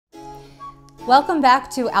Welcome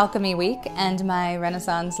back to Alchemy Week and my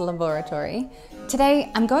Renaissance laboratory.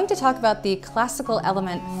 Today, I'm going to talk about the classical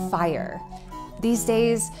element fire. These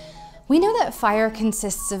days, we know that fire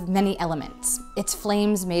consists of many elements. It's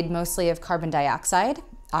flames made mostly of carbon dioxide,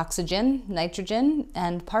 oxygen, nitrogen,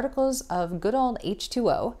 and particles of good old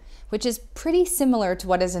H2O, which is pretty similar to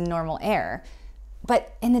what is in normal air.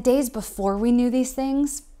 But in the days before we knew these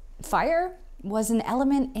things, fire was an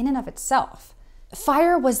element in and of itself.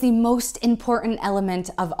 Fire was the most important element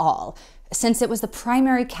of all, since it was the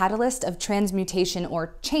primary catalyst of transmutation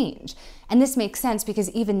or change. And this makes sense because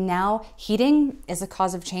even now, heating is a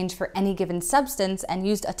cause of change for any given substance and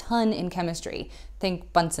used a ton in chemistry.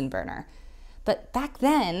 Think Bunsen burner. But back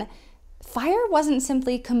then, fire wasn't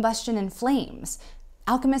simply combustion and flames.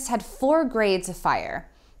 Alchemists had 4 grades of fire: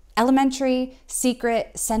 elementary,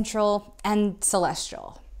 secret, central, and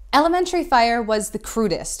celestial. Elementary fire was the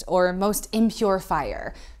crudest or most impure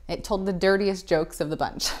fire. It told the dirtiest jokes of the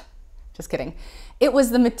bunch. Just kidding. It was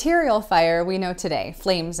the material fire we know today,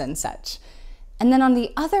 flames and such. And then on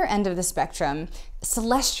the other end of the spectrum,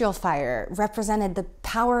 celestial fire represented the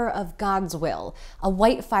power of God's will, a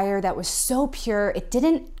white fire that was so pure it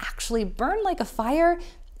didn't actually burn like a fire,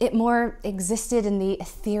 it more existed in the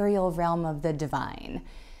ethereal realm of the divine.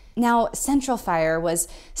 Now, central fire was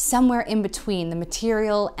somewhere in between the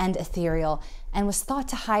material and ethereal and was thought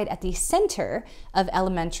to hide at the center of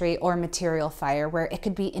elementary or material fire, where it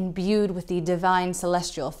could be imbued with the divine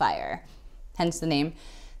celestial fire, hence the name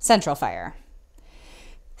central fire.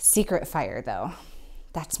 Secret fire, though,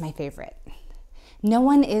 that's my favorite. No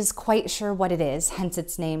one is quite sure what it is, hence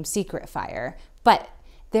its name secret fire, but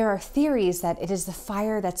there are theories that it is the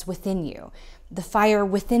fire that's within you, the fire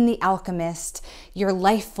within the alchemist, your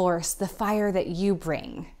life force, the fire that you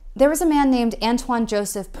bring. There was a man named Antoine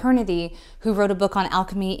Joseph Pernody who wrote a book on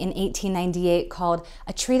alchemy in 1898 called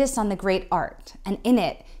A Treatise on the Great Art, and in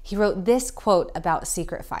it, he wrote this quote about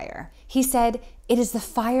secret fire. He said, "It is the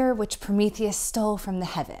fire which Prometheus stole from the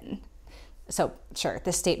heaven." So sure,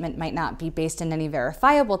 this statement might not be based in any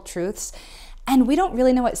verifiable truths, and we don't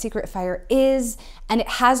really know what secret fire is, and it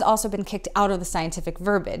has also been kicked out of the scientific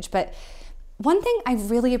verbiage. But one thing I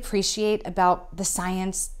really appreciate about the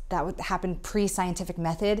science that would happen pre-scientific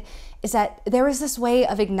method is that there is this way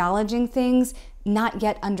of acknowledging things not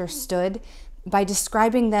yet understood by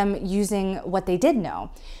describing them using what they did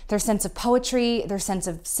know: their sense of poetry, their sense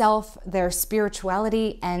of self, their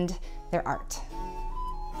spirituality, and their art.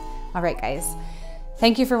 All right, guys.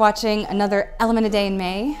 Thank you for watching another Element a Day in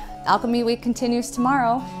May. Alchemy Week continues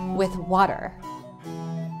tomorrow with water.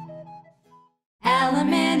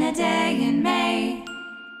 Element a Day in May.